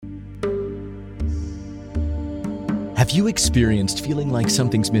Have you experienced feeling like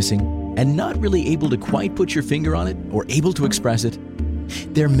something's missing and not really able to quite put your finger on it or able to express it?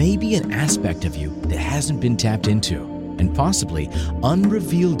 There may be an aspect of you that hasn't been tapped into and possibly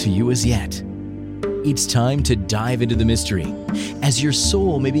unrevealed to you as yet. It's time to dive into the mystery, as your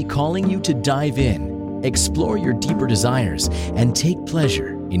soul may be calling you to dive in, explore your deeper desires, and take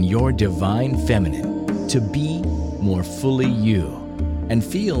pleasure in your divine feminine to be more fully you and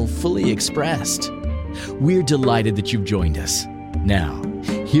feel fully expressed. We're delighted that you've joined us. Now,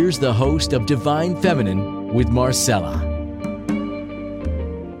 here's the host of Divine Feminine with Marcella.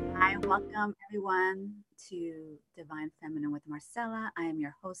 Hi, welcome everyone to Divine Feminine with Marcella. I am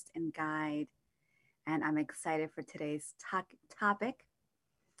your host and guide, and I'm excited for today's topic.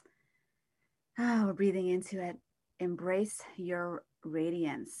 We're breathing into it. Embrace your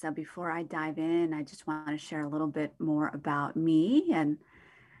radiance. So before I dive in, I just want to share a little bit more about me and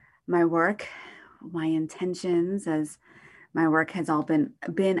my work, my intentions, as my work has all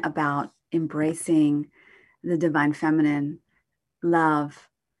been about embracing the divine feminine, love,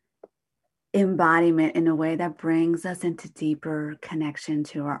 embodiment in a way that brings us into deeper connection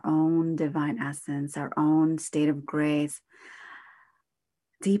to our own divine essence, our own state of grace,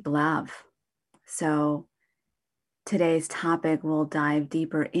 deep love. So today's topic will dive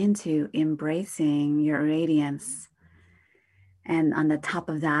deeper into embracing your radiance. And on the top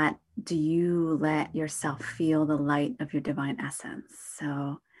of that, do you let yourself feel the light of your divine essence?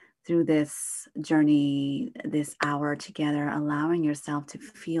 So through this journey, this hour together, allowing yourself to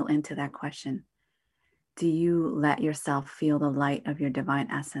feel into that question. Do you let yourself feel the light of your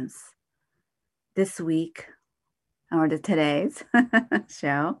divine essence? This week, or today's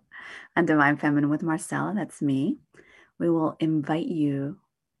show on Divine Feminine with Marcella, that's me, we will invite you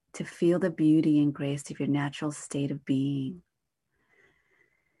to feel the beauty and grace of your natural state of being.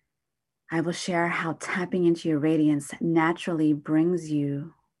 I will share how tapping into your radiance naturally brings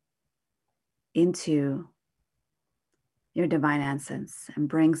you into your divine essence and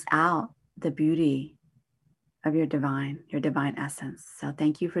brings out the beauty of your divine essence. So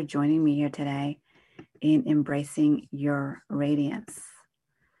thank you for joining me here today in embracing your radiance.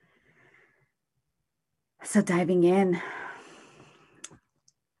 So diving in,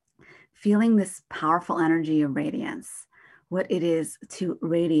 feeling this powerful energy of radiance, what it is to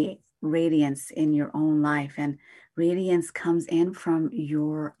radiate radiance in your own life. And radiance comes in from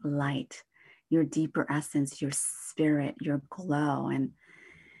your light, your deeper essence, your spirit, your glow. And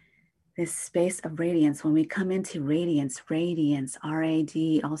this space of radiance, when we come into radiance,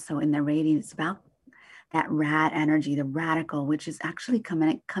 R-A-D, also in the radiance, about that rad energy, the radical, which is actually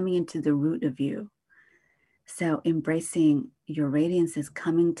coming into the root of you. So embracing your radiance is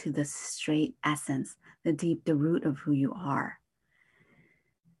coming to the straight essence, the root of who you are.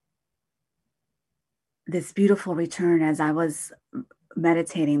 This beautiful return, as I was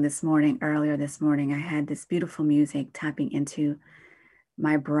meditating earlier this morning, I had this beautiful music tapping into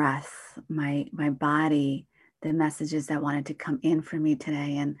my breath, my body, the messages that wanted to come in for me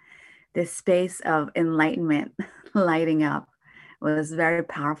today. And this space of enlightenment lighting up was very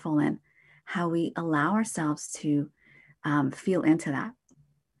powerful, and how we allow ourselves to feel into that,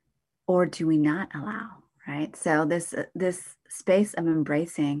 or do we not allow, right? So this space of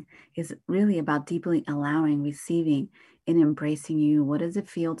embracing is really about deeply allowing, receiving, and embracing you. What does it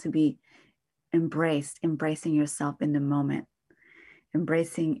feel to be embraced, embracing yourself in the moment,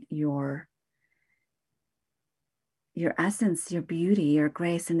 embracing your essence, your beauty, your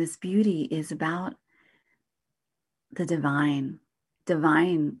grace? And this beauty is about the divine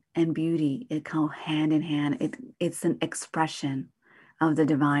and beauty. It go hand in hand. It's an expression of the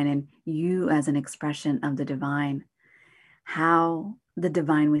divine, and you as an expression of the divine. How the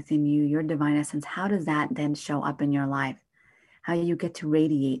divine within you, your divine essence, how does that then show up in your life? How you get to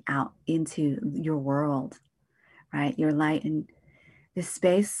radiate out into your world, right? Your light. And this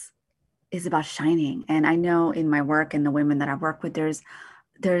space is about shining. And I know in my work and the women that I work with,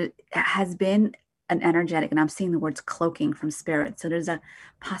 there has been an energetic, and I'm seeing the words cloaking from spirit. So there's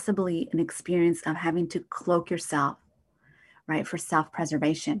possibly an experience of having to cloak yourself, right? For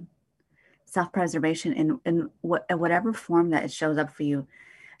self-preservation in whatever form that it shows up for you,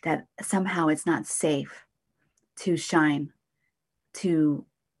 that somehow it's not safe to shine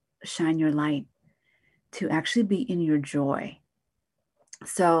your light, to actually be in your joy.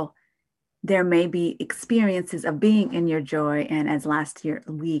 So there may be experiences of being in your joy. And as last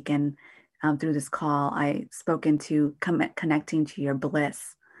week, and through this call, I spoke into connecting to your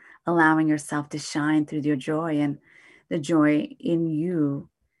bliss, allowing yourself to shine through your joy. And the joy in you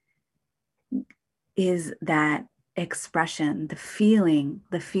is that expression, the feeling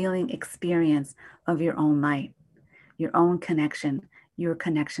experience of your own light, your own connection, your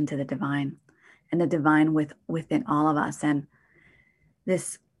connection to the divine, and the divine within all of us. And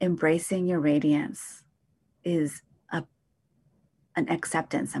this embracing your radiance is an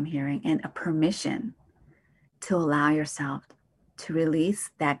acceptance, I'm hearing, and a permission to allow yourself to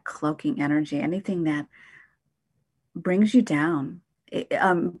release that cloaking energy, anything that brings you down,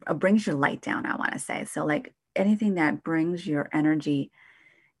 brings your light down, I want to say. So like anything that brings your energy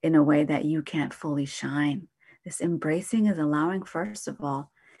in a way that you can't fully shine. This embracing is allowing, first of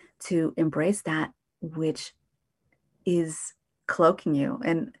all, to embrace that which is cloaking you.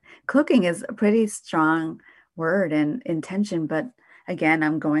 And cloaking is a pretty strong word and intention, but again,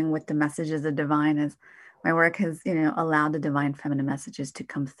 I'm going with the messages of divine, as my work has, allowed the divine feminine messages to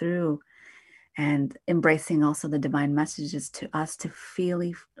come through, and embracing also the divine messages to us to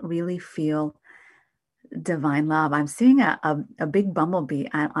really feel divine love. I'm seeing a big bumblebee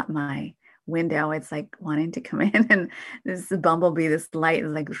at my window. It's like wanting to come in, and this bumblebee, this light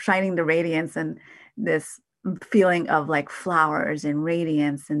is like shining the radiance, and this feeling of like flowers and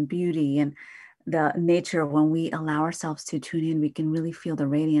radiance and beauty and the nature. When we allow ourselves to tune in, we can really feel the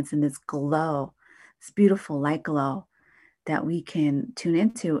radiance and this glow, this beautiful light glow that we can tune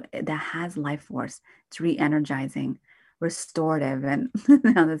into, that has life force. It's re-energizing, restorative. And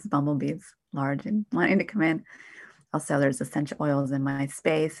now this bumblebee is large and wanting to come in. Also, there's essential oils in my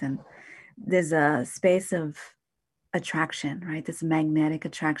space, and there's a space of attraction, right? This magnetic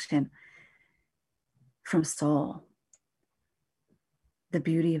attraction from soul, the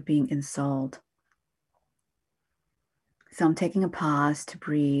beauty of being ensouled. So I'm taking a pause to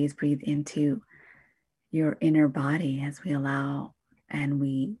breathe into your inner body as we allow and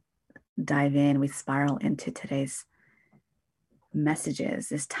we dive in, we spiral into today's messages,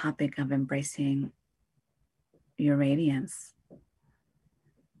 this topic of embracing your radiance.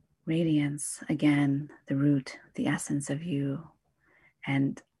 Radiance, again, the root, the essence of you,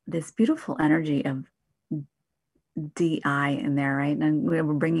 and this beautiful energy of DI in there, right? And we're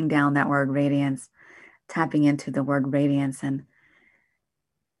bringing down that word radiance, tapping into the word radiance, and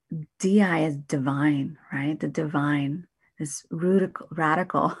DI is divine, right? The divine, this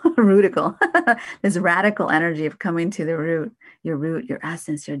radical, this radical energy of coming to the root, your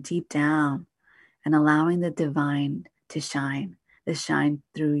essence, your deep down, and allowing the divine to shine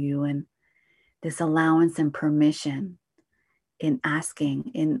through you, and this allowance and permission in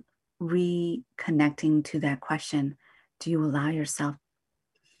asking, in reconnecting to that question, do you allow yourself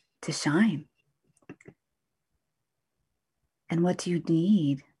to shine? And what do you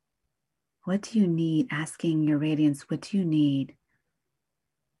need? What do you need? Asking your radiance, what do you need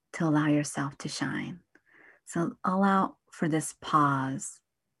to allow yourself to shine? So allow for this pause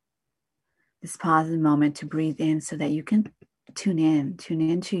and moment to breathe in so that you can tune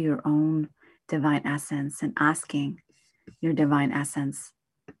into your own divine essence, and asking your divine essence,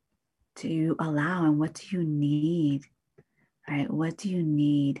 to allow, and what do you need, right? What do you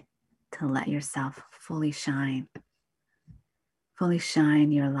need to let yourself fully shine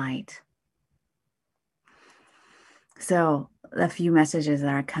your light? So a few messages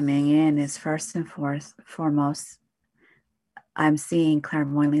that are coming in is, first and foremost, I'm seeing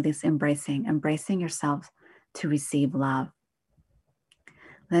clairvoyantly this embracing yourself to receive love,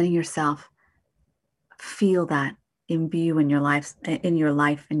 letting yourself feel that imbue in your life, in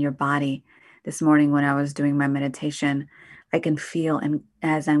your body. This morning when I was doing my meditation, I can feel, and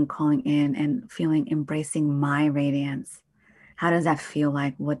as I'm calling in and feeling, embracing my radiance. How does that feel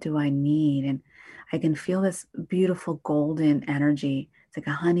like? What do I need? And I can feel this beautiful golden energy. It's like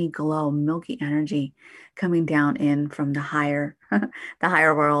a honey glow, milky energy coming down in from the higher, the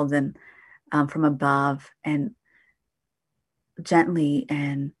higher world, and from above, and gently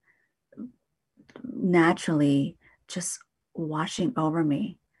and naturally just washing over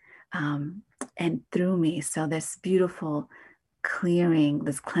me and through me. So this beautiful clearing,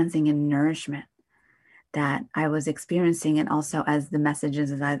 this cleansing and nourishment that I was experiencing, and also as the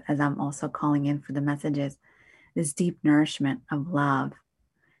messages, as I'm also calling in for the messages, this deep nourishment of love,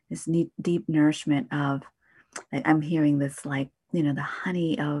 this deep nourishment of, like, I'm hearing this, like, the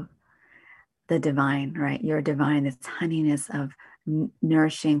honey of the divine, right? Your divine, this honeyness of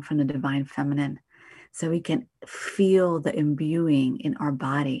nourishing from the divine feminine. So we can feel the imbuing in our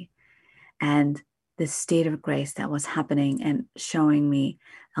body, and this state of grace that was happening and showing me,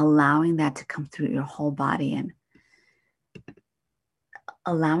 allowing that to come through your whole body, and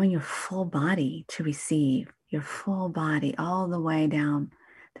allowing your full body to receive, your full body all the way down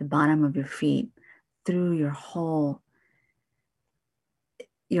the bottom of your feet, through your whole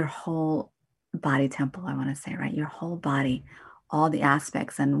body temple, I want to say, right? Your whole body, all the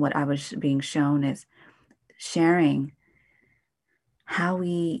aspects. And what I was being shown is sharing how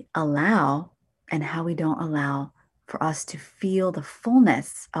we allow and how we don't allow for us to feel the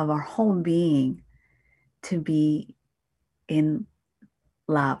fullness of our whole being to be in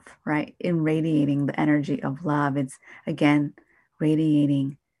love, right? In radiating the energy of love. It's again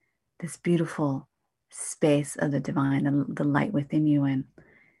radiating this beautiful space of the divine and the light within you. And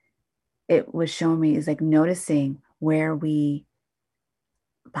it was showing me is like noticing where we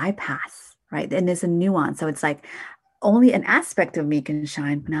bypass, right? And there's a nuance. So it's like only an aspect of me can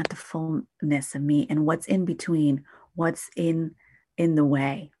shine, but not the fullness of me. And what's in between, what's in the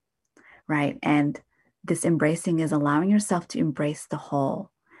way, right? And this embracing is allowing yourself to embrace the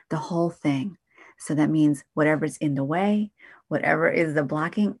whole thing. So that means whatever's in the way, whatever is the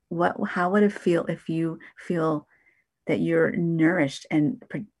blocking, how would it feel if you feel that you're nourished and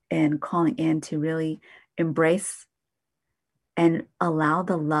calling in to really embrace and allow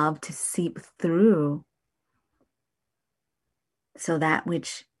the love to seep through, so that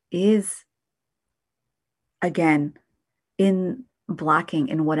which is again in blocking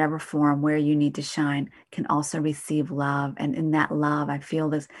in whatever form where you need to shine can also receive love. And in that love, I feel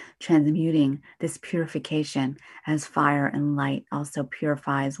this transmuting, this purification, as fire and light also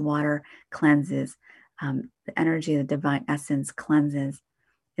purifies, water cleanses, the energy of the divine essence cleanses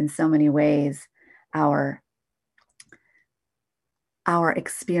in so many ways our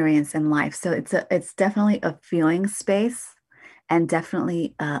experience in life. So it's definitely a feeling space, and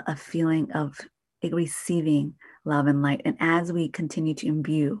definitely a feeling of receiving love and light. And as we continue to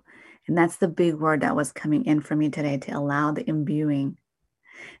imbue, and that's the big word that was coming in for me today, to allow the imbuing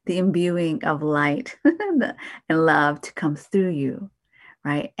of light and love to come through you,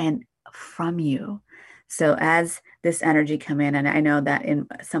 right? And from you. So as this energy come in, and I know that in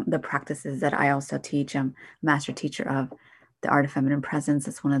some of the practices that I also teach, I'm a master teacher of the art of feminine presence.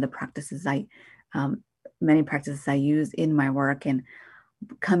 It's one of the practices many practices I use in my work. And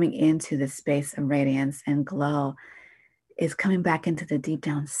coming into this space of radiance and glow is coming back into the deep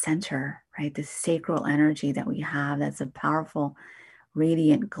down center, right? This sacral energy that we have, that's a powerful,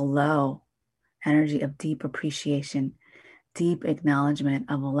 radiant glow, energy of deep appreciation, deep acknowledgement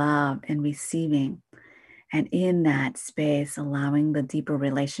of love and receiving. And in that space, allowing the deeper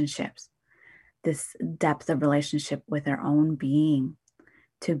relationships, this depth of relationship with our own being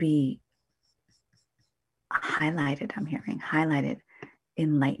to be highlighted. I'm hearing highlighted,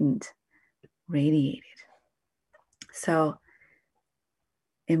 enlightened, radiated. So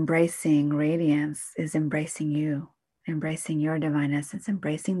embracing radiance is embracing you, embracing your divine essence,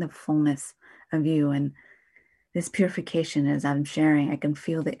 embracing the fullness of you. And this purification, as I'm sharing, I can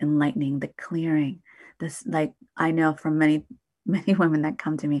feel the enlightening, the clearing. This, like, I know from many women that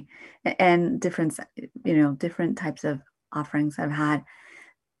come to me, and different types of offerings I've had.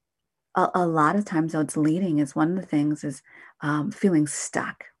 A lot of times, though, it's leading is one of the things is feeling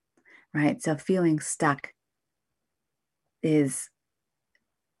stuck, right? So feeling stuck is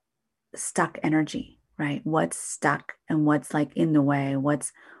stuck energy, right? What's stuck and what's like in the way?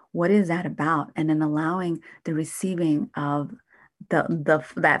 What is that about? And then allowing the receiving of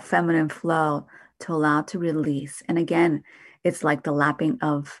that feminine flow to allow to release. And again, it's like the lapping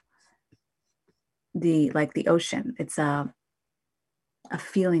of the ocean. It's a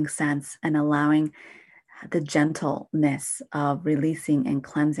feeling sense, and allowing the gentleness of releasing and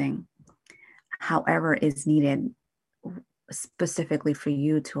cleansing, however is needed specifically for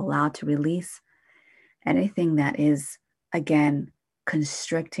you, to allow to release anything that is, again,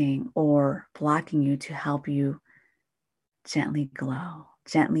 constricting or blocking you, to help you gently glow,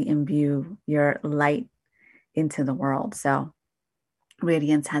 gently imbue your light into the world. So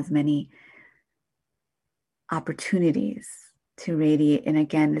radiance has many opportunities to radiate. And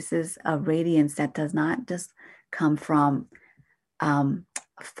again, this is a radiance that does not just come from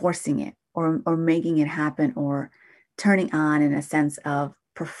forcing it or making it happen or turning on in a sense of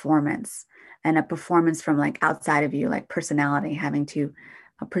performance, and a performance from like outside of you, like personality having to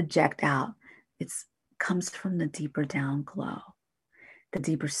project out. It comes from the deeper down glow, the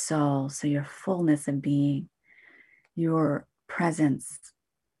deeper soul. So your fullness of being, your presence,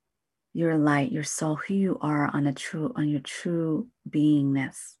 your light, your soul, who you are on your true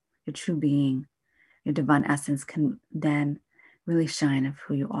beingness, your true being, your divine essence can then really shine of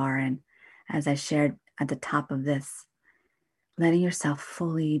who you are. And as I shared at the top of this, letting yourself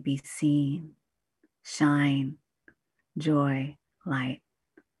fully be seen, shine, joy, light.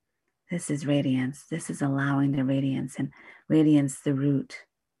 This is radiance. This is allowing the radiance, and radiance, the root,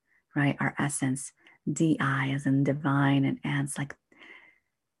 right? Our essence, DI as in divine, and ants like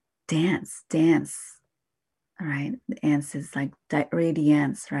dance. All right. The ants is like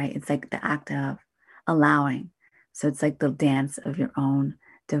radiance, right? It's like the act of allowing. So it's like the dance of your own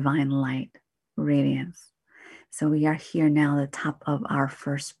divine light radiance. So we are here now at the top of our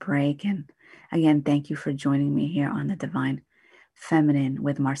first break. And again, thank you for joining me here on the Divine Feminine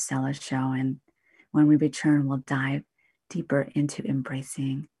with Marcella show. And when we return, we'll dive deeper into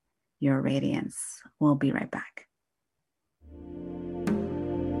embracing your radiance. We'll be right back.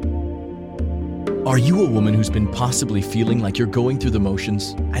 Are you a woman who's been possibly feeling like you're going through the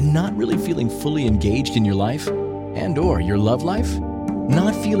motions and not really feeling fully engaged in your life and or your love life?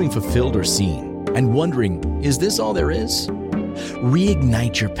 Not feeling fulfilled or seen and wondering, is this all there is?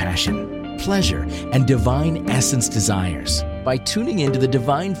 Reignite your passion, pleasure, and divine essence desires by tuning into the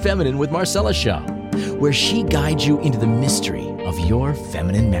Divine Feminine with Marcella show, where she guides you into the mystery of your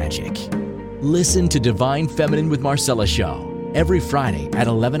feminine magic. Listen to Divine Feminine with Marcella show every Friday at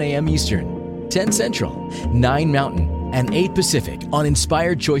 11 a.m. Eastern, 10 Central, 9 Mountain, and 8 Pacific on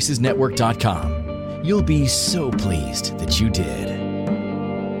InspiredChoicesNetwork.com. You'll be so pleased that you did.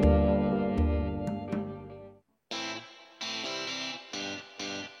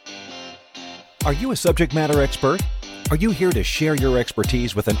 Are you a subject matter expert? Are you here to share your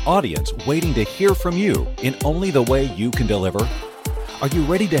expertise with an audience waiting to hear from you in only the way you can deliver? Are you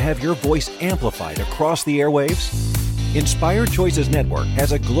ready to have your voice amplified across the airwaves? Inspired Choices Network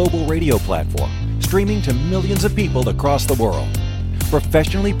has a global radio platform streaming to millions of people across the world.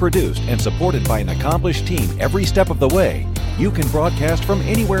 Professionally produced and supported by an accomplished team every step of the way, you can broadcast from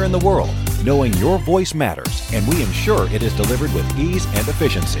anywhere in the world, knowing your voice matters, and we ensure it is delivered with ease and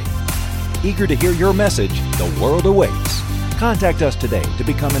efficiency. Eager to hear your message, the world awaits. Contact us today to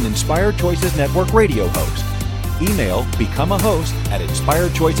become an Inspired Choices Network radio host. Email become a host at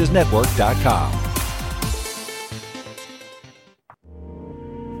inspiredchoicesnetwork.com.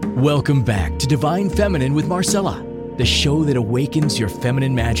 Welcome back to Divine Feminine with Marcella, the show that awakens your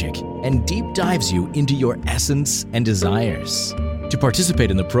feminine magic and deep dives you into your essence and desires. To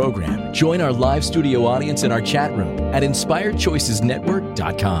participate in the program, join our live studio audience in our chat room at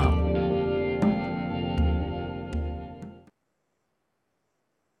inspiredchoicesnetwork.com.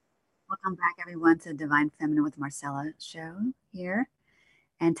 Welcome back, everyone, to Divine Feminine with Marcella show here.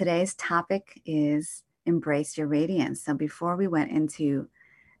 And today's topic is embrace your radiance. So before we went into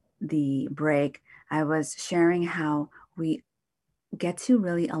the break, I was sharing how we get to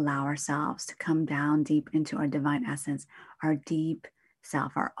really allow ourselves to come down deep into our divine essence, our deep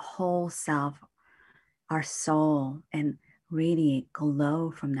self, our whole self, our soul, and radiate, glow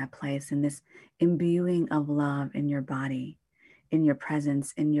from that place in this imbuing of love in your body, in your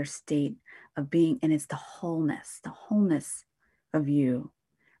presence, in your state of being. And it's the wholeness of you,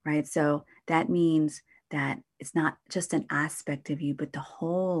 right? So that means that it's not just an aspect of you, but the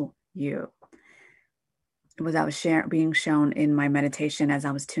whole you. As I was being shown in my meditation as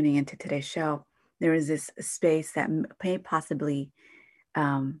I was tuning into today's show, there is this space that may possibly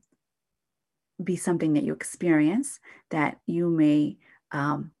be something that you experience, that you may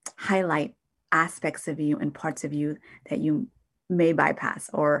highlight aspects of you and parts of you that you may bypass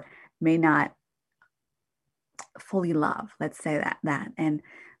or may not fully love. Let's say that. And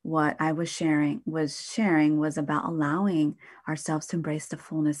what I was sharing was about allowing ourselves to embrace the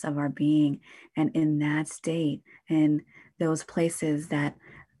fullness of our being. And in that state, in those places that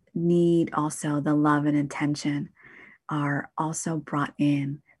need also the love and intention, are also brought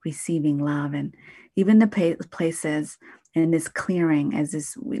in, receiving love. And even the places in this clearing, as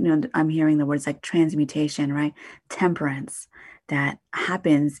this, I'm hearing the words like transmutation, right? Temperance that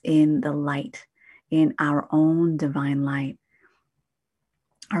happens in the light, in our own divine light.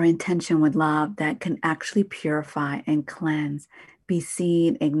 Our intention with love that can actually purify and cleanse, be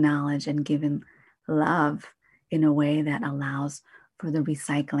seen, acknowledged, and given love in a way that allows for the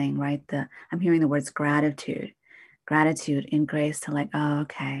recycling, right? I'm hearing the words gratitude and grace to like, oh,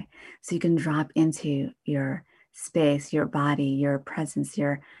 okay. So you can drop into your space, your body, your presence,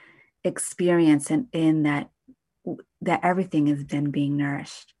 your experience, and in that everything is then being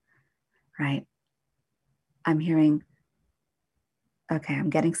nourished, right? I'm hearing, okay, I'm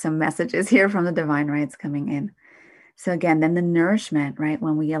getting some messages here from the divine rights coming in. So again, then the nourishment, right?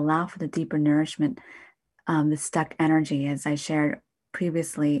 When we allow for the deeper nourishment, the stuck energy, as I shared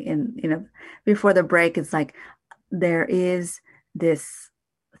previously before the break, it's like there is this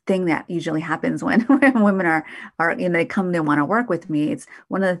thing that usually happens when women are they come, they want to work with me. It's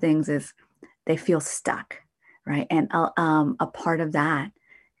one of the things is they feel stuck, right? And a part of that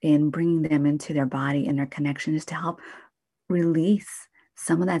in bringing them into their body and their connection is to help release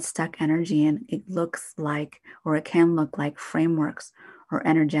some of that stuck energy. And it looks like, or it can look like, frameworks or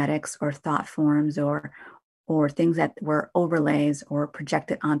energetics or thought forms or things that were overlays or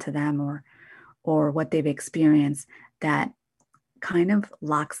projected onto them, or what they've experienced that kind of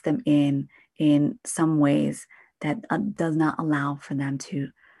locks them in some ways that does not allow for them to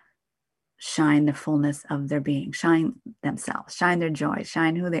shine the fullness of their being, shine themselves, shine their joy,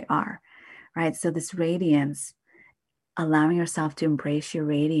 shine who they are, right? So this radiance, allowing yourself to embrace your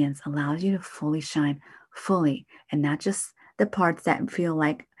radiance, allows you to fully shine fully, and not just the parts that feel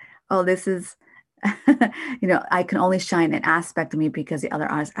like, oh, this is, I can only shine an aspect of me because the other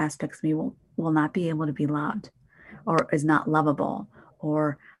aspects of me will not be able to be loved, or is not lovable,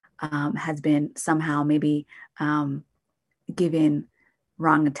 or has been somehow maybe given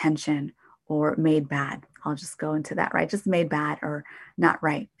wrong attention or made bad. I'll just go into that, right? Just made bad or not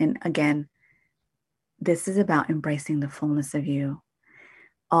right. And again, this is about embracing the fullness of you,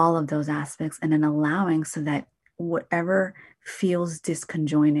 all of those aspects, and then allowing so that whatever feels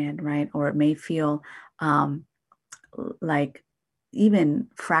disconjointed, right? Or it may feel like even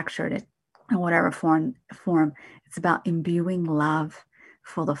fractured in whatever form, it's about imbuing love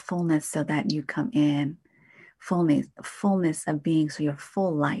for the fullness so that you come in fullness of being. So your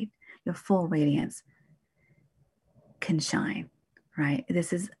full light, your full radiance can shine, right?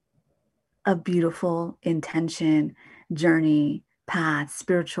 This is a beautiful intention, journey, path,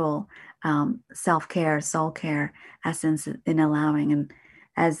 spiritual self-care, soul care essence in allowing. And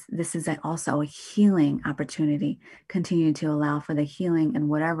as this is also a healing opportunity, continue to allow for the healing and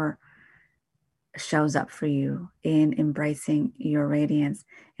whatever shows up for you in embracing your radiance,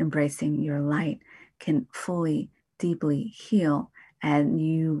 embracing your light can fully, deeply heal.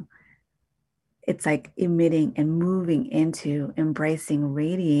 And it's like emitting and moving into embracing,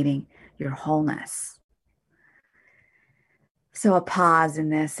 radiating your wholeness. So a pause in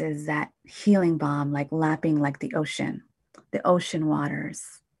this is that healing balm, like lapping like the ocean waters,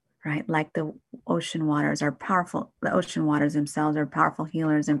 right? Like the ocean waters are powerful. The ocean waters themselves are powerful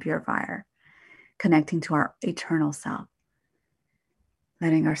healers and purifier, connecting to our eternal self,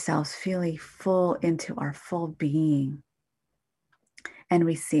 letting ourselves feel full into our full being and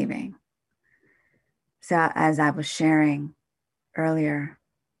receiving. So as I was sharing earlier,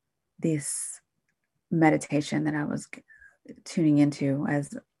 this meditation that I was tuning into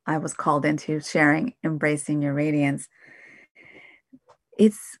as I was called into sharing, embracing your radiance,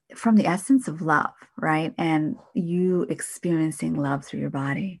 it's from the essence of love, right? And you experiencing love through your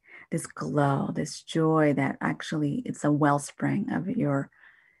body, this glow, this joy that actually it's a wellspring of your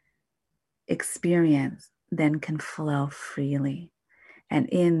experience, then can flow freely. And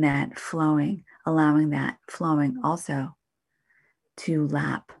in that flowing, allowing that flowing also to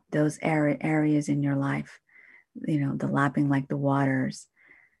lap those areas in your life, the lapping like the waters,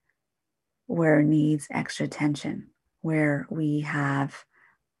 where it needs extra attention, where we have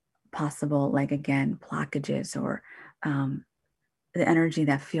possible, like again, blockages or the energy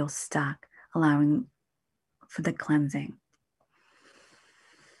that feels stuck, allowing for the cleansing.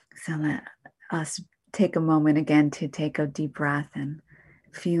 So let us take a moment again to take a deep breath and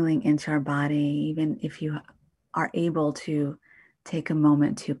feeling into our body. Even if you are able to take a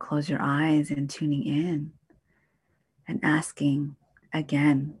moment to close your eyes and tuning in and asking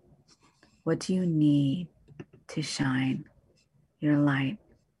again, what do you need to shine your light?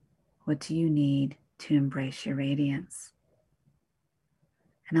 What do you need to embrace your radiance?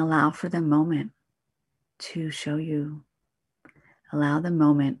 And allow for the moment to show you. Allow the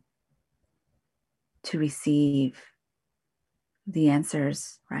moment to receive the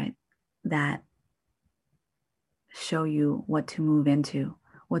answers, right? That show you what to move into,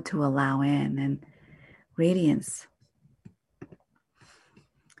 what to allow in. And radiance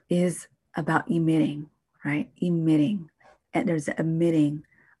is about emitting, right? Emitting. And there's an emitting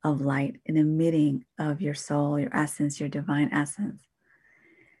of light, an emitting of your soul, your essence, your divine essence.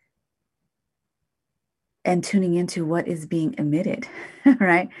 And tuning into what is being emitted,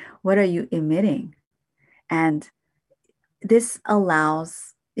 right? What are you emitting? And this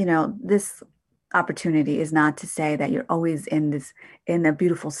allows, this opportunity is not to say that you're always in the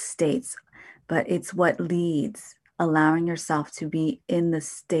beautiful states, but it's what leads, allowing yourself to be in the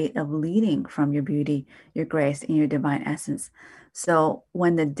state of leading from your beauty, your grace, and your divine essence. So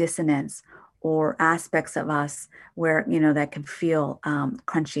when the dissonance or aspects of us where, that can feel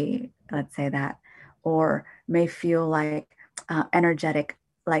crunchy, let's say that, or may feel like energetic,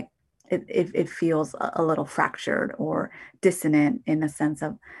 like it feels a little fractured or dissonant in the sense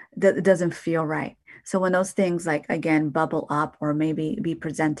of that it doesn't feel right. So when those things like, again, bubble up or maybe be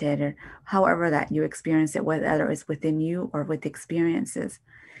presented or however that you experience it, whether it's within you or with experiences,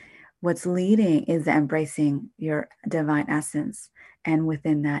 what's leading is embracing your divine essence, and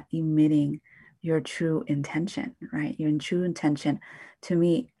within that emitting your true intention, right? Your true intention to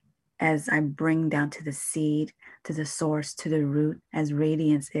meet as I bring down to the seed, to the source, to the root, as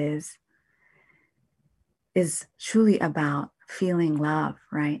radiance is truly about feeling love,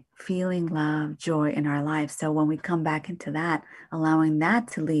 right? Feeling love, joy in our lives. So when we come back into that, allowing that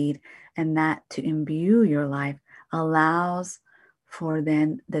to lead and that to imbue your life allows for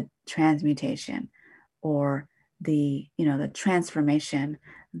then the transmutation or the transformation,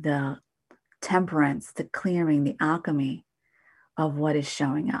 the temperance, the clearing, the alchemy of what is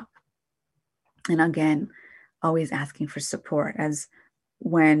showing up. And again, always asking for support, as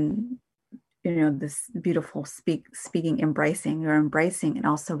when this beautiful speaking, embracing, you're embracing and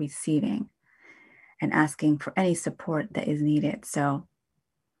also receiving and asking for any support that is needed. So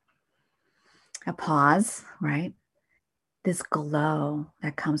a pause, right? This glow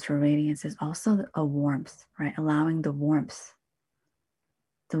that comes from radiance is also a warmth, right? Allowing the warmth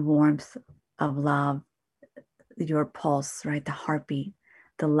of love, your pulse, right? The heartbeat,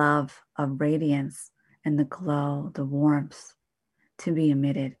 the love of radiance and the glow, the warmth to be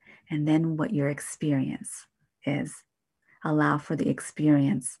emitted. And then what your experience is. Allow for the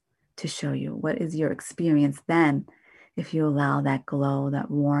experience to show you. What is your experience then if you allow that glow, that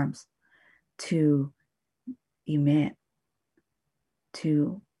warmth to emit,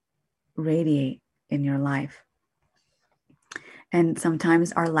 to radiate in your life? And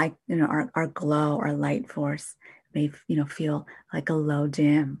sometimes our light, our glow, our light force may, feel like a low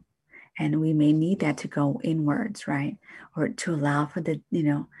dim. And we may need that to go inwards, right? Or to allow for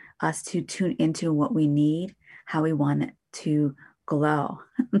us to tune into what we need, how we want it to glow.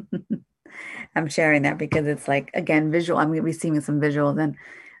 I'm sharing that because it's like, again, visual. I'm receiving some visuals. And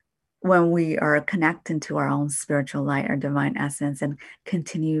when we are connecting to our own spiritual light, our divine essence, and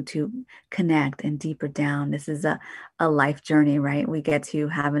continue to connect and deeper down, this is a life journey, right? We get to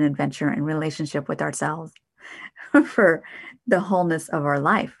have an adventure and relationship with ourselves for the wholeness of our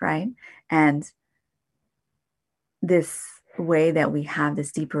life, right? And this way that we have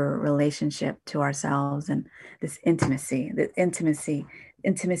this deeper relationship to ourselves and this intimacy,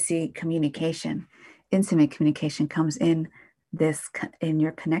 communication, intimate communication comes in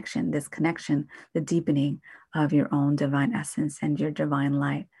your connection, the deepening of your own divine essence and your divine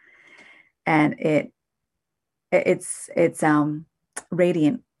light. And it's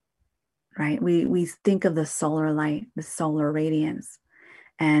radiant, right? We think of the solar light, the solar radiance,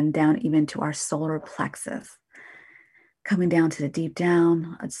 and down even to our solar plexus, coming down to the deep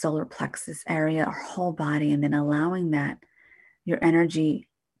down, solar plexus area, our whole body, and then allowing that, your energy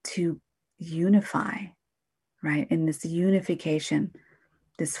to unify, right? In this unification,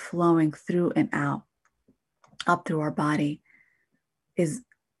 this flowing through and out, up through our body is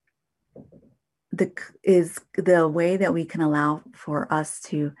the way that we can allow for us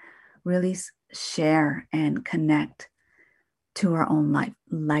to really share and connect to our own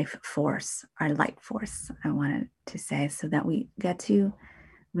life force, our light force, I wanted to say, so that we get to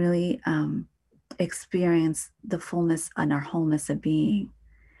really experience the fullness and our wholeness of being.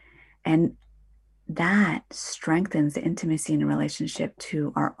 And that strengthens the intimacy and relationship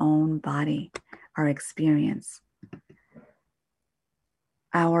to our own body, our experience,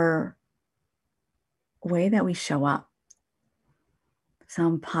 our way that we show up. So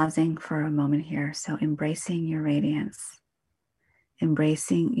I'm pausing for a moment here. So embracing your radiance.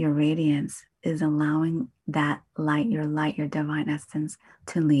 Embracing your radiance is allowing that light, your divine essence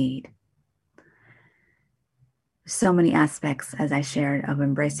to lead. So many aspects, as I shared, of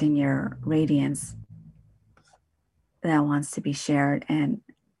embracing your radiance that wants to be shared and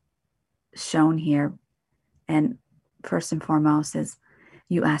shown here. And first and foremost is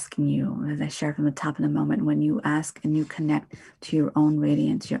you asking you, as I shared from the top of the moment, when you ask and you connect to your own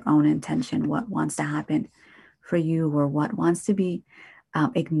radiance, your own intention, what wants to happen for you or what wants to be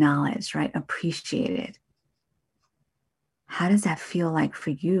acknowledged, right? Appreciated. How does that feel like for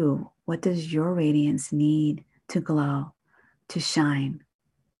you? What does your radiance need to glow, to shine,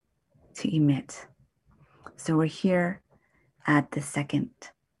 to emit? So we're here at the second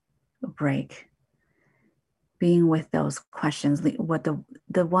break, being with those questions. What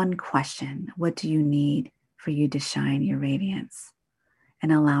the one question, what do you need for you to shine your radiance?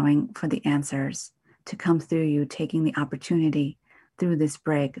 And allowing for the answers to come through you, taking the opportunity through this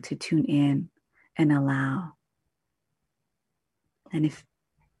break to tune in and allow. And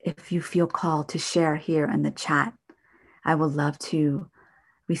if you feel called to share here in the chat, I would love to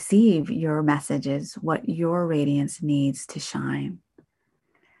receive your messages, what your radiance needs to shine.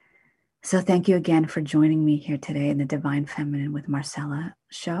 So thank you again for joining me here today in the Divine Feminine with Marcella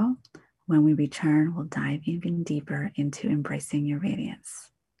show. When we return, we'll dive even deeper into embracing your radiance.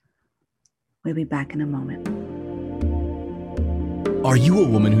 We'll be back in a moment. Are you a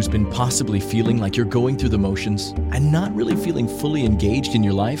woman who's been possibly feeling like you're going through the motions and not really feeling fully engaged in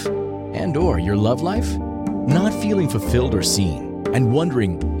your life and/or your love life? Not feeling fulfilled or seen and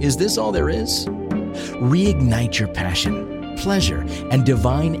wondering, is this all there is? Reignite your passion, pleasure, and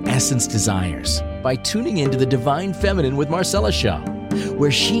divine essence desires by tuning into the Divine Feminine with Marcella show, where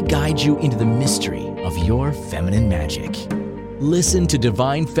she guides you into the mystery of your feminine magic. Listen to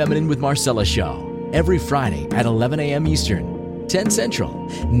Divine Feminine with Marcella show every Friday at 11 a.m. Eastern, 10 Central,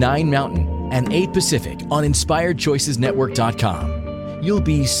 9 Mountain, and 8 Pacific on InspiredChoicesNetwork.com. You'll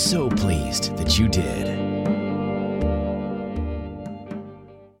be so pleased that you did.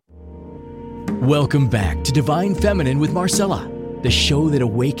 Welcome back to Divine Feminine with Marcella, the show that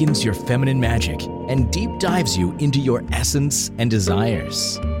awakens your feminine magic and deep dives you into your essence and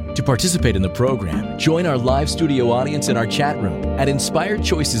desires. To participate in the program, join our live studio audience in our chat room at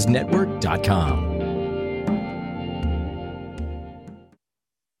InspiredChoicesNetwork.com.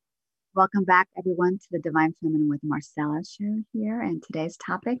 Welcome back, everyone, to the Divine Feminine with Marcella show here. And today's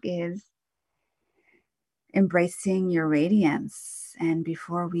topic is embracing your radiance. And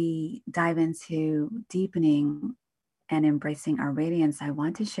before we dive into deepening and embracing our radiance, I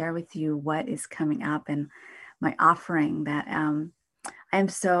want to share with you what is coming up and my offering that I'm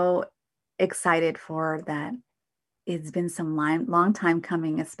so excited for. That it's been some long time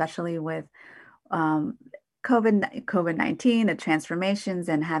coming, especially with COVID-19, the transformations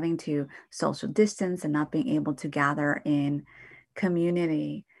and having to social distance and not being able to gather in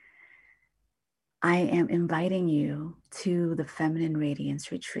community. I am inviting you to the Feminine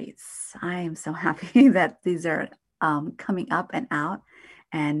Radiance Retreats. I am so happy that these are coming up and out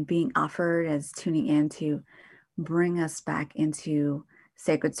and being offered as tuning in to bring us back into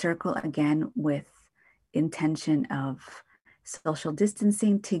Sacred Circle again with intention of social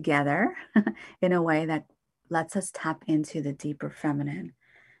distancing together in a way that lets us tap into the deeper feminine,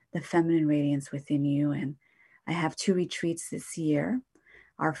 the feminine radiance within you. And I have 2 retreats this year.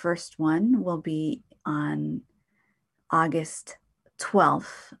 Our first one will be on August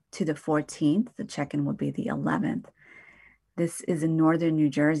 12th to the 14th. The check-in will be the 11th. This is in northern New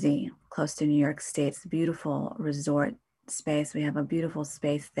Jersey, close to New York State. It's a beautiful resort space. We have a beautiful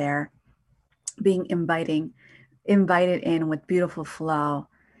space there, being invited in with beautiful flow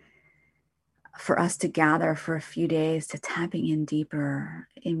for us to gather for a few days, to tapping in deeper,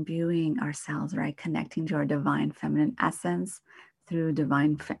 imbuing ourselves, right? Connecting to our divine feminine essence through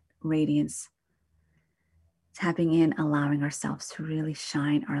divine radiance, tapping in, allowing ourselves to really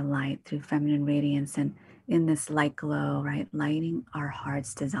shine our light through feminine radiance and in this light glow, right? Lighting our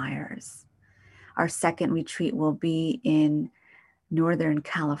heart's desires. Our second retreat will be in Northern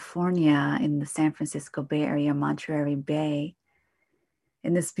California in the San Francisco Bay Area, Monterey Bay,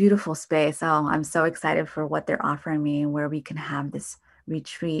 in this beautiful space. Oh, I'm so excited for what they're offering me and where we can have this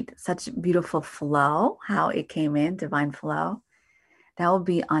retreat. Such beautiful flow, how it came in, divine flow. That will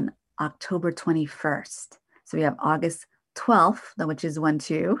be on October 21st. So we have August 12th, which is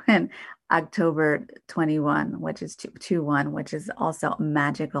 1-2, and October 21, which is 2-1, which is also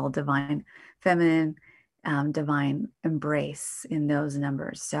magical, divine, feminine, divine embrace in those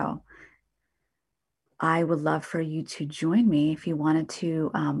numbers. So I would love for you to join me. If you wanted to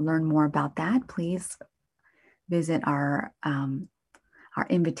learn more about that, please visit our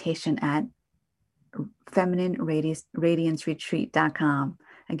invitation at FeminineRadianceRetreat.com.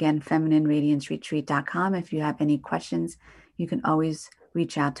 Again, FeminineRadianceRetreat.com. If you have any questions, you can always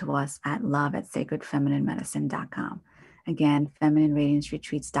reach out to us at love@sacredfemininemedicine.com. Again,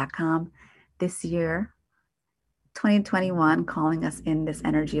 FeminineRadianceRetreats.com. This year, 2021, calling us in this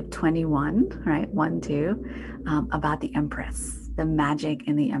energy of 21, right? 1-2, about the Empress, the magic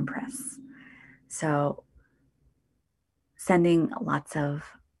in the Empress. So sending lots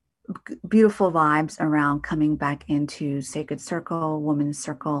of beautiful vibes around coming back into Sacred Circle, Women's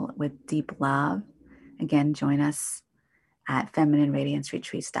Circle with deep love. Again, join us at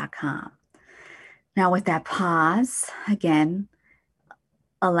FeminineRadianceRetreats.com. Now with that pause, again,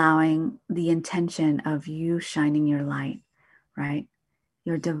 allowing the intention of you shining your light, right?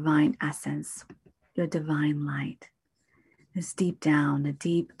 Your divine essence, your divine light. This deep down,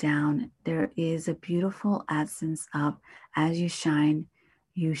 there is a beautiful essence of, as you shine,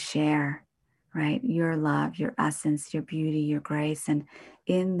 you share, right? Your love, your essence, your beauty, your grace. And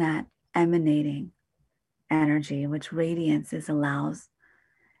in that emanating energy, which radiance is, allows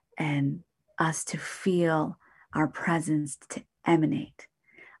and us to feel our presence to emanate.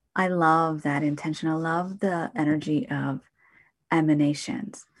 I love that intention. I love the energy of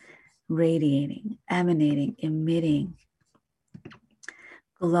emanations, radiating, emanating, emitting,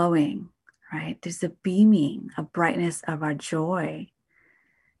 glowing, right? There's a beaming, a brightness of our joy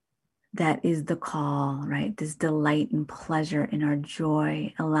that is the call, right? This delight and pleasure in our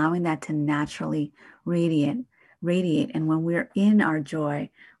joy, allowing that to naturally radiate. And when we're in our joy,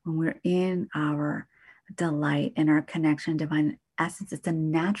 when we're in our delight and our connection, divine essence, it's a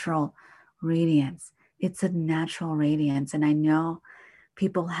natural radiance. It's a natural radiance. And I know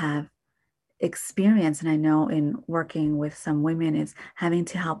people have experience, and I know in working with some women, is having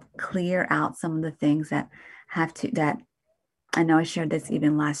to help clear out some of the things that that I know I shared this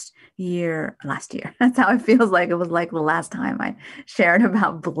even last year. That's how it feels like. It was like the last time I shared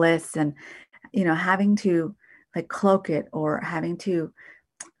about bliss and, having to like cloak it or having to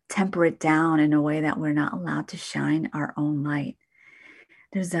temper it down in a way that we're not allowed to shine our own light.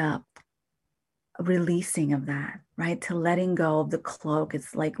 There's a releasing of that, right? To letting go of the cloak.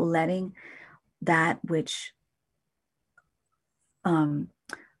 It's like letting that which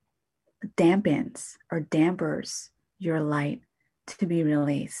dampens or dampers your light to be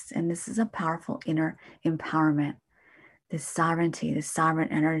released. And this is a powerful inner empowerment, this sovereignty, this sovereign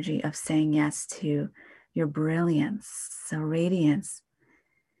energy of saying yes to your brilliance. So radiance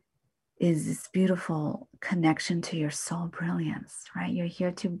is this beautiful connection to your soul brilliance, right? You're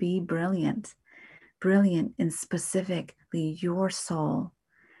here to be brilliant in specifically your soul,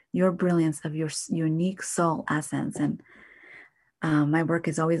 your brilliance of your unique soul essence. And my work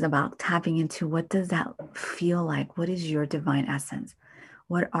is always about tapping into what does that feel like? What is your divine essence?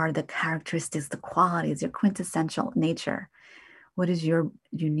 What are the characteristics, the qualities, your quintessential nature? What is your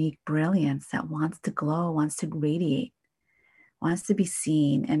unique brilliance that wants to glow, wants to radiate, wants to be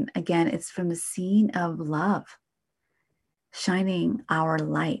seen? And again, it's from the scene of love, shining our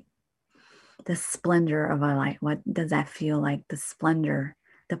light, the splendor of our light. What does that feel like? The splendor,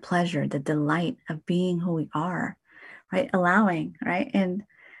 the pleasure, the delight of being who we are, right? Allowing, right? And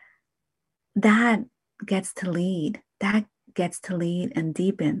that gets to lead. That gets to lead and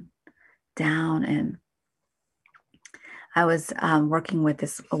deepen down. And I was working with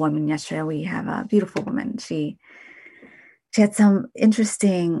a woman yesterday. We have a beautiful woman. She had some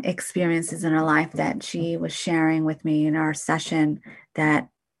interesting experiences in her life that she was sharing with me in our session, that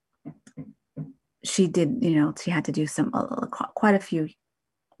she did, she had to do quite a few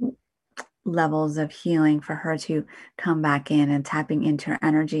levels of healing for her to come back in and tapping into her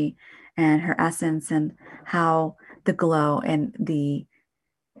energy and her essence, and how the glow and the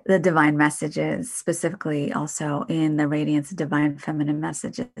divine messages, specifically also in the radiance of divine feminine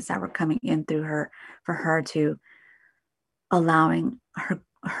messages that were coming in through her, for her to allowing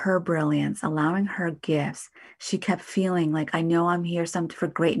her brilliance, allowing her gifts. She kept feeling like, I know I'm here for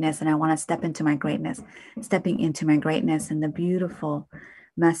greatness, and I want to step into my greatness, stepping into my greatness. And the beautiful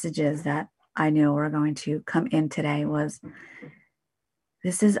messages that I know are going to come in today was,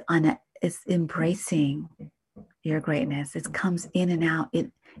 this is it's embracing your greatness. It comes in and out.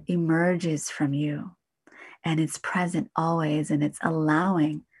 It emerges from you, and it's present always. And it's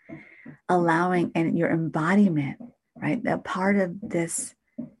allowing and your embodiment, right? That part of this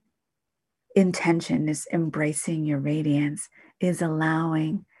intention, this embracing your radiance, is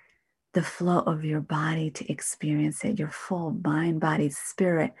allowing the flow of your body to experience it, your full mind, body,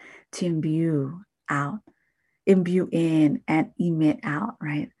 spirit to imbue in and emit out,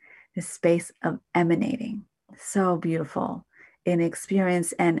 right? The space of emanating. So beautiful in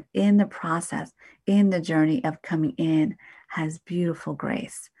experience, and in the process, in the journey of coming in, has beautiful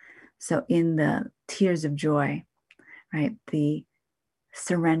grace. So in the tears of joy, right? The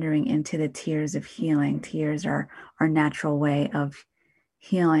surrendering into the tears of healing. Tears are our natural way of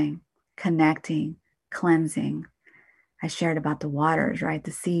healing, connecting, cleansing. I shared about the waters, right?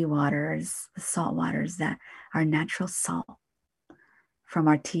 The sea waters, the salt waters, that are natural salt from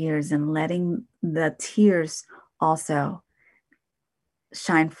our tears, and letting the tears also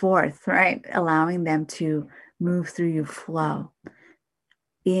shine forth, right? Allowing them to move through you, flow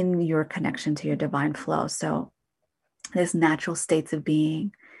in your connection to your divine flow. So this natural states of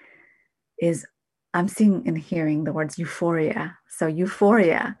being is, I'm seeing and hearing the words euphoria. So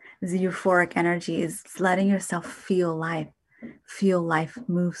euphoria is the euphoric energy, is letting yourself feel life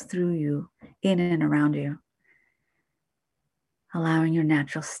move through you, in and around you, allowing your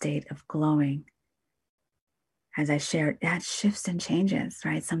natural state of glowing. As I shared, that shifts and changes,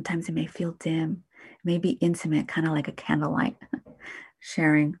 right? Sometimes it may feel dim, it may be intimate, kind of like a candlelight.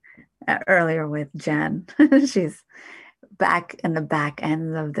 Sharing earlier with Jen. She's back in the back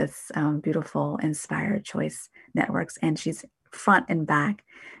end of this beautiful Inspired Choice Networks, and she's front and back.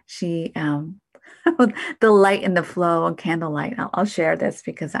 She the light and the flow of candlelight. I'll share this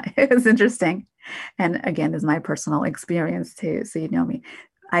because it was interesting, and again, this is my personal experience too, so you know me.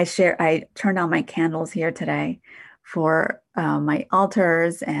 I turned on my candles here today for my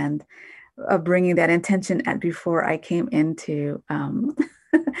altars and bringing that intention at before I came into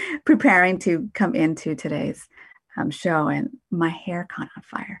preparing to come into today's show, and my hair caught on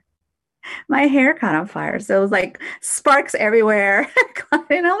fire. My hair caught on fire, so it was like sparks everywhere.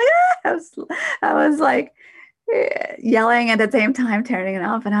 And I was like yelling at the same time, turning it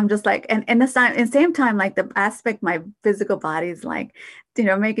off, and I'm just like, and the same time, like the aspect, my physical body is like,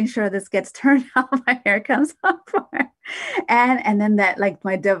 making sure this gets turned off, my hair comes on fire, and then that, like,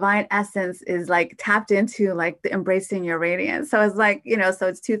 my divine essence is like tapped into, like the embracing your radiance. So it's like, so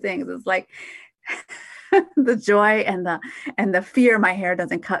it's two things. It's like the joy and the fear. My hair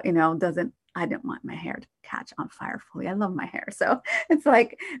doesn't cut, I didn't want my hair to catch on fire fully. I love my hair. So it's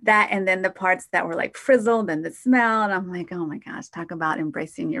like that. And then the parts that were like frizzled and the smell. And I'm like, oh my gosh, talk about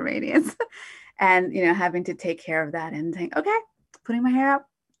embracing your radiance. And, having to take care of that and think, okay, putting my hair up,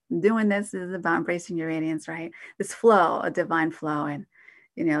 doing this is about embracing your radiance, right? This flow, a divine flow. And,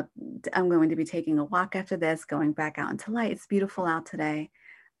 I'm going to be taking a walk after this, going back out into light. It's beautiful out today.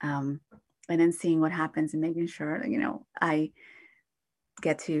 And then seeing what happens and making sure, I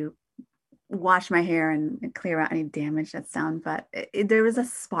get to wash my hair and clear out any damage that's done. But there was a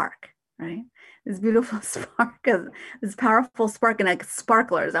spark, right? This beautiful spark, this powerful spark, and like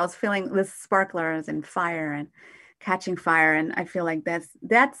sparklers. I was feeling this sparklers and fire and catching fire. And I feel like that's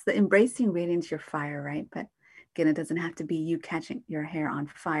the embracing radiance, your fire, right? But again, it doesn't have to be you catching your hair on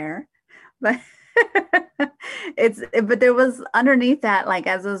fire, but but there was underneath that, like,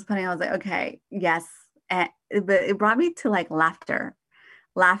 as I was putting, I was like, okay, yes. But it brought me to like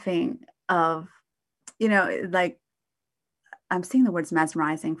laughing of, like, I'm seeing the words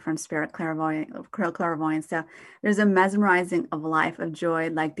mesmerizing from spirit clairvoyance. So there's a mesmerizing of life, of joy,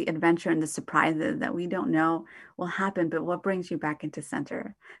 like the adventure and the surprises that we don't know will happen, but what brings you back into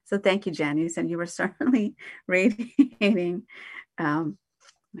center. So thank you, Jen. You said you were certainly radiating.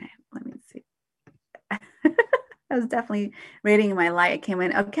 Let me see. I was definitely radiating my light. It came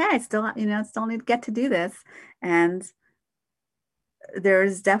in, okay, I still need to get to do this. And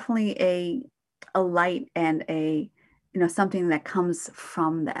there's definitely a light and a, something that comes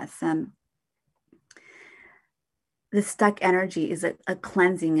from this. And the stuck energy is a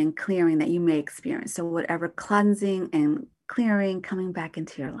cleansing and clearing that you may experience. So whatever cleansing and clearing, coming back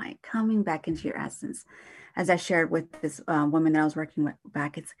into your light, coming back into your essence. As I shared with this woman that I was working with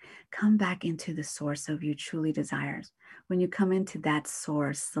back, it's come back into the source of you truly desires. When you come into that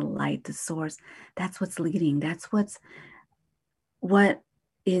source, the light, the source, that's what's leading. That's what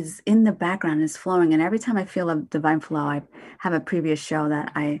is in the background is flowing. And every time I feel a divine flow, I have a previous show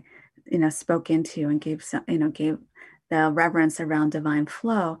that I, spoke into and gave the reverence around divine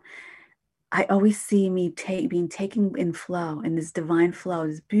flow. I always see me being taken in flow, in this divine flow,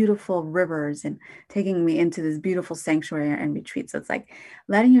 these beautiful rivers, and taking me into this beautiful sanctuary and retreat. So it's like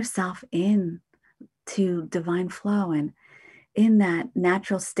letting yourself in to divine flow and in that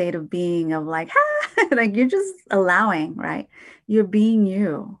natural state of being of like, like you're just allowing, right? You're being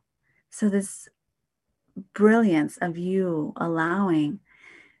you. So this brilliance of you allowing,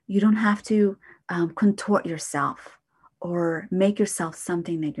 you don't have to contort yourself or make yourself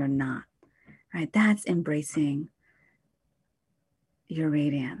something that you're not. Right, that's embracing your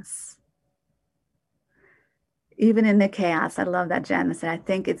radiance. Even in the chaos, I love that Jen said, I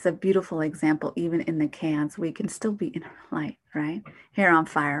think it's a beautiful example, even in the chaos, we can still be in our light, right? Hair on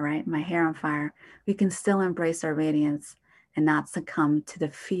fire, right? My hair on fire. We can still embrace our radiance and not succumb to the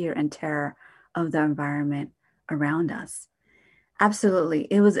fear and terror of the environment around us. Absolutely.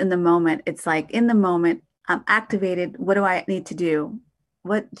 It was in the moment. It's like in the moment, I'm activated. What do I need to do?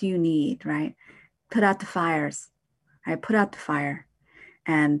 What do you need, right? Put out the fires. I put out the fire.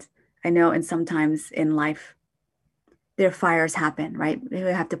 And I know, and sometimes in life, their fires happen, right? We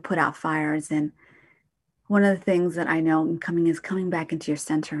have to put out fires. And one of the things that I know is coming back into your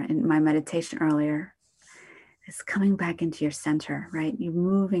center. In my meditation earlier, is coming back into your center, right? You're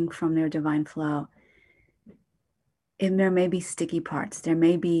moving from their divine flow. And there may be sticky parts. There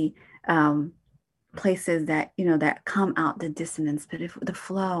may be places that, that come out the dissonance, but if the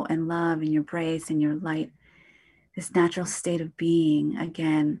flow and love and your grace and your light, this natural state of being,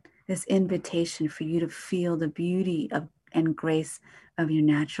 again, this invitation for you to feel the beauty of and grace of your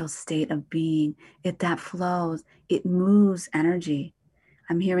natural state of being, if that flows, it moves energy.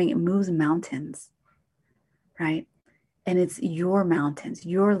 I'm hearing it moves mountains, right? And it's your mountains,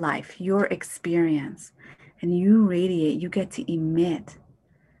 your life, your experience, and you radiate, you get to emit,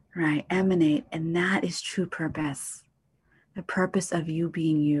 right? Emanate. And that is true purpose. The purpose of you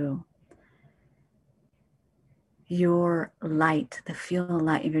being you. your light, the feel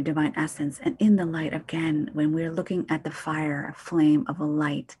light of your divine essence. And in the light, again, when we're looking at the fire, a flame of a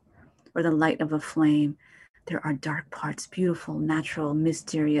light, or the light of a flame, there are dark parts, beautiful, natural,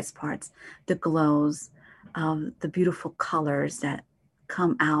 mysterious parts, the glows, the beautiful colors that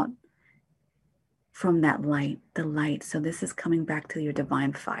come out from that light, the light. So this is coming back to your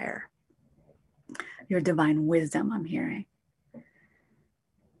divine fire, your divine wisdom, I'm hearing.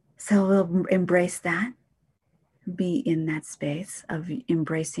 So we'll embrace that, be in that space of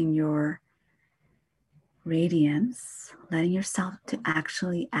embracing your radiance, letting yourself to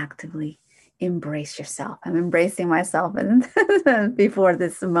actually actively embrace yourself. I'm embracing myself and before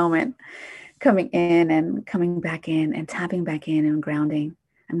this moment, coming in and coming back in and tapping back in and grounding.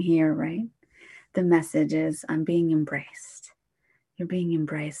 I'm here, right? The message is I'm being embraced. You're being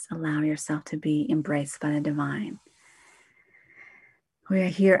embraced. Allow yourself to be embraced by the divine. We are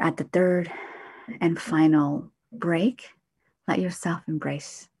here at the third and final break. Let yourself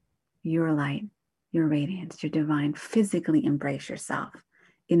embrace your light, your radiance, your divine. Physically embrace yourself.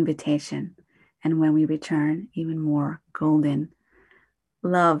 Invitation. And when we return, even more golden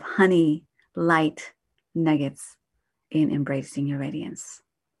love, honey, light nuggets in embracing your radiance.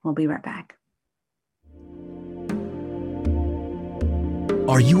 We'll be right back.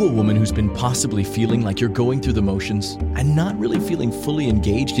 Are you a woman who's been possibly feeling like you're going through the motions and not really feeling fully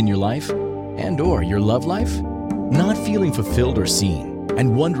engaged in your life and/or your love life? Not feeling fulfilled or seen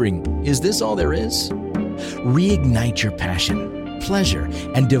and wondering, is this all there is? Reignite your passion, pleasure,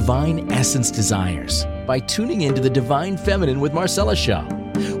 and divine essence desires by tuning into the Divine Feminine with Marcella show,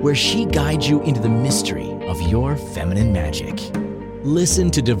 where she guides you into the mystery of your feminine magic. Listen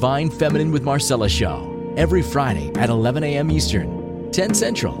to Divine Feminine with Marcella show every Friday at 11 a.m. Eastern, 10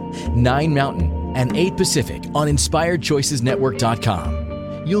 Central, 9 Mountain, and 8 Pacific on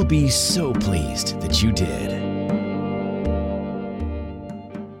InspiredChoicesNetwork.com. You'll be so pleased that you did.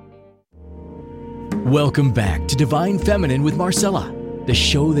 Welcome back to Divine Feminine with Marcella, the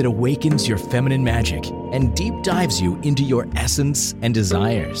show that awakens your feminine magic and deep dives you into your essence and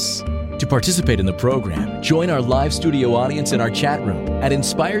desires. To participate in the program, join our live studio audience in our chat room at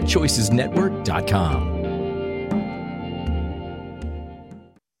InspiredChoicesNetwork.com.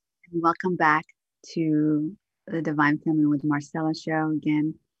 Welcome back to the Divine Feminine with Marcella show.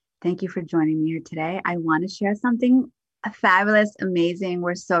 Again, thank you for joining me here today. I want to share something fabulous, amazing.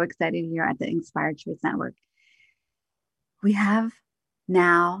 We're so excited here at the Inspired Choice Network. We have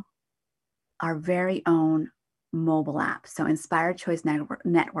now our very own mobile app. So Inspired Choice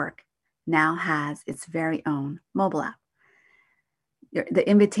Network now has its very own mobile app. The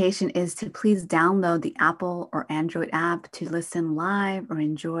invitation is to please download the Apple or Android app to listen live or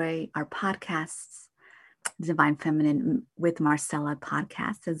enjoy our podcasts, Divine Feminine with Marcella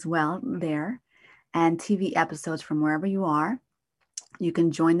podcast as well there, and TV episodes from wherever you are. You can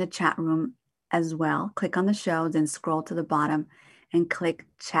join the chat room as well. Click on the show, then scroll to the bottom and click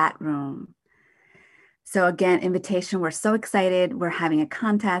chat room. So again, invitation, we're so excited. We're having a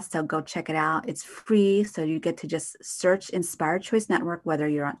contest, so go check it out. It's free, so you get to just search Inspired Choice Network, whether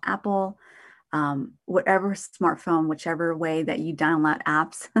you're on Apple, whatever smartphone, whichever way that you download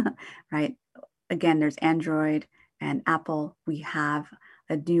apps, right? Again, there's Android and Apple. We have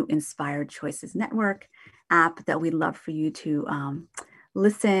a new Inspired Choices Network app that we'd love for you to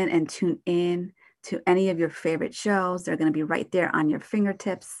listen and tune in to any of your favorite shows. They're going to be right there on your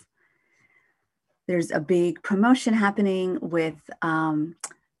fingertips. There's a big promotion happening with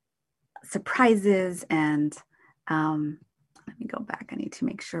surprises and let me go back. I need to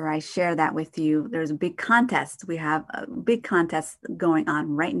make sure I share that with you. There's a big contest. We have a big contest going on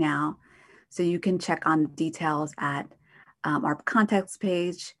right now. So you can check on the details at our contest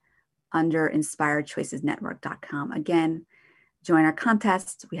page under InspiredChoicesNetwork.com. Again, join our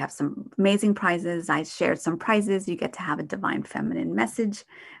contest. We have some amazing prizes. I shared some prizes. You get to have a Divine Feminine message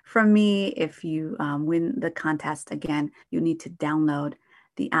from me. If you win the contest, again, you need to download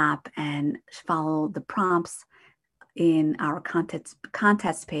the app and follow the prompts in our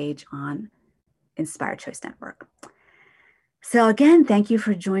contest page on Inspired Choice Network. So again, thank you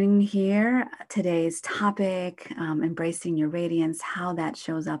for joining me here. Today's topic, embracing your radiance, how that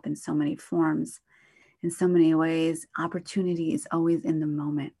shows up in so many forms. In so many ways, opportunity is always in the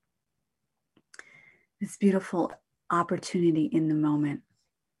moment. This beautiful opportunity in the moment,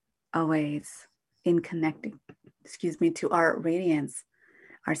 always in connecting, to our radiance,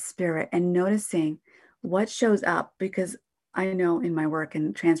 our spirit, and noticing what shows up. Because I know in my work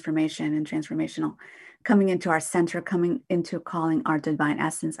in transformation and transformational, coming into our center, coming into calling our divine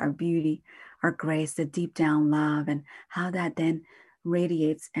essence, our beauty, our grace, the deep down love, and how that then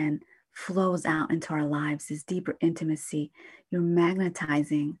radiates and flows out into our lives, this deeper intimacy. You're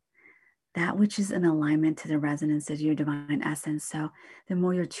magnetizing that which is in alignment to the resonance of your divine essence. So the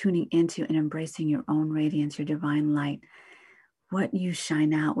more you're tuning into and embracing your own radiance, your divine light, what you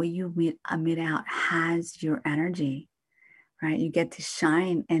shine out, what you emit out has your energy, right? You get to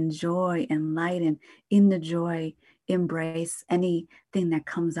shine and joy and light, and in the joy, embrace anything that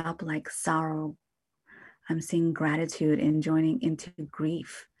comes up like sorrow. I'm seeing gratitude and joining into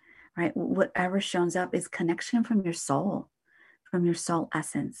grief, right? Whatever shows up is connection from your soul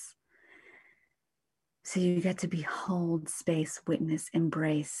essence. So you get to behold, space, witness,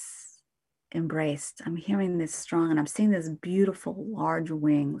 embraced. I'm hearing this strong, and I'm seeing this beautiful large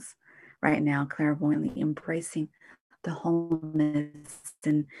wings right now, clairvoyantly embracing the wholeness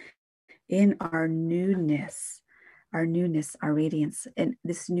and in our newness, our radiance, and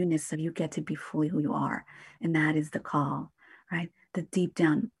this newness of you get to be fully who you are. And that is the call, right? The deep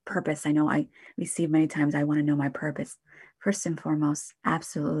down purpose. I know I receive many times, I want to know my purpose. First and foremost,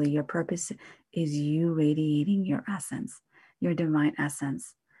 absolutely, your purpose is you radiating your essence, your divine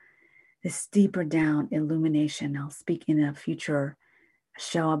essence. This deeper down illumination. I'll speak in a future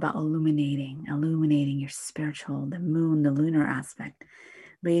show about illuminating your spiritual, the moon, the lunar aspect,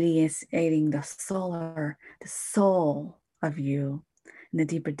 radiating the soul of you, and the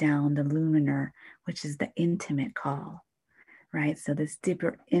deeper down, the luminar, which is the intimate call, right? So this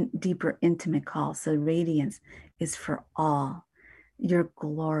deeper intimate call. So radiance is for all. Your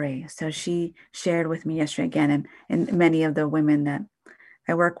glory. So she shared with me yesterday again, and many of the women that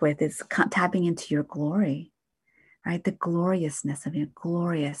I work with, is tapping into your glory, right? The gloriousness of it.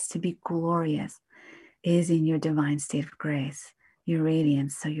 Glorious. To be glorious is in your divine state of grace, your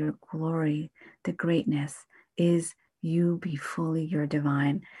radiance. So your glory, the greatness is you be fully your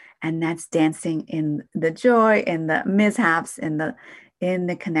divine. And that's dancing in the joy, in the mishaps, in the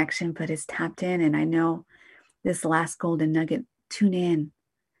connection, but it's tapped in. And I know this last golden nugget, tune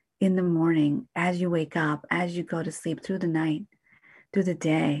in the morning, as you wake up, as you go to sleep, through the night, through the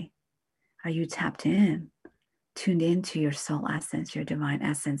day. Are you tapped in, tuned into your soul essence, your divine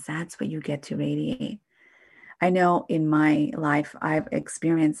essence? That's what you get to radiate. I know in my life, I've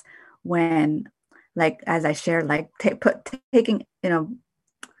experienced when, like, as I shared, like taking,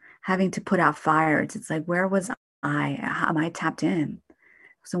 having to put out fires. It's like, where was I? How am I tapped in?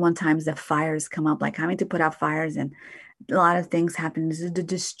 So one times the fires come up, like having to put out fires, and a lot of things happen. This is the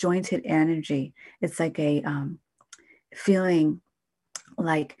disjointed energy. It's like a feeling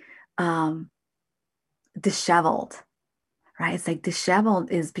like disheveled, right? It's like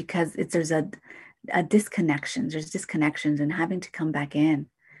disheveled is because there's a disconnection. There's disconnections, and having to come back in.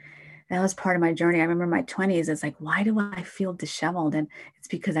 That was part of my journey. I remember my 20s. It's like, why do I feel disheveled? And it's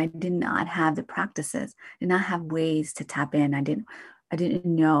because I did not have the practices, did not have ways to tap in. I didn't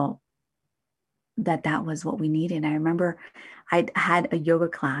know that was what we needed. I remember I had a yoga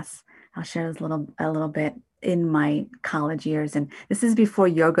class. I'll share this a little bit in my college years. And this is before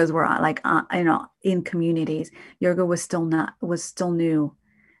yogas were like, in communities. Yoga was still new,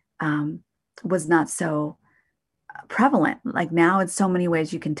 was not so prevalent. Like now, it's so many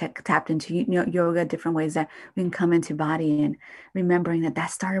ways you can tap into yoga, different ways that we can come into body, and remembering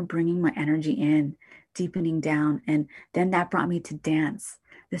that started bringing my energy in, deepening down. And then that brought me to dance,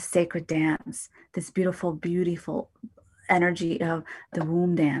 this sacred dance, this beautiful, beautiful energy of the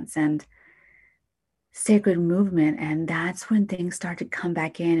womb dance and sacred movement. And that's when things started to come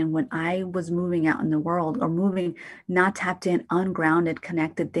back in. And when I was moving out in the world, or moving, not tapped in, ungrounded,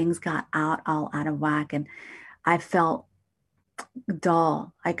 connected, things got all out of whack. And I felt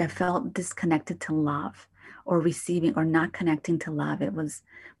dull, like I felt disconnected to love, or receiving, or not connecting to love. It was,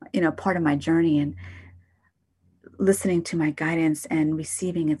 part of my journey, and listening to my guidance and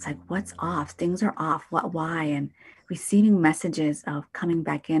receiving. It's like, what's off? Things are off. Why? And receiving messages of coming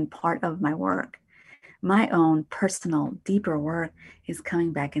back in. Part of my work, my own personal, deeper work, is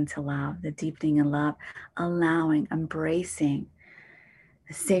coming back into love, the deepening in love, allowing, embracing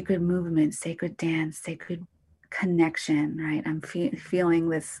the sacred movement, sacred dance, sacred connection, right? I'm feeling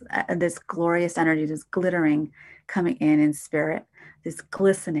this glorious energy, this glittering coming in spirit, this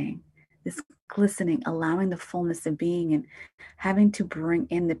glistening, allowing the fullness of being, and having to bring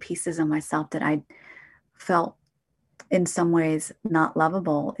in the pieces of myself that I felt in some ways not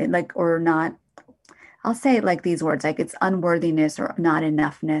lovable, or not, I'll say it like these words, like it's unworthiness or not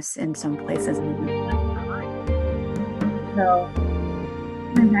enoughness in some places.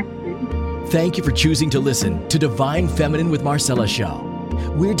 Thank you for choosing to listen to Divine Feminine with Marcella Show.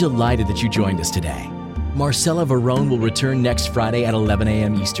 We're delighted that you joined us today. Marcella Verone will return next Friday at 11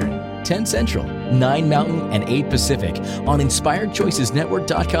 a.m. Eastern, 10 Central, 9 Mountain, and 8 Pacific on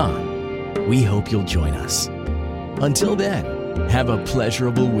InspiredChoicesNetwork.com. We hope you'll join us. Until then, have a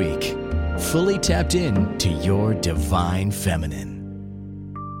pleasurable week, fully tapped in to your divine feminine.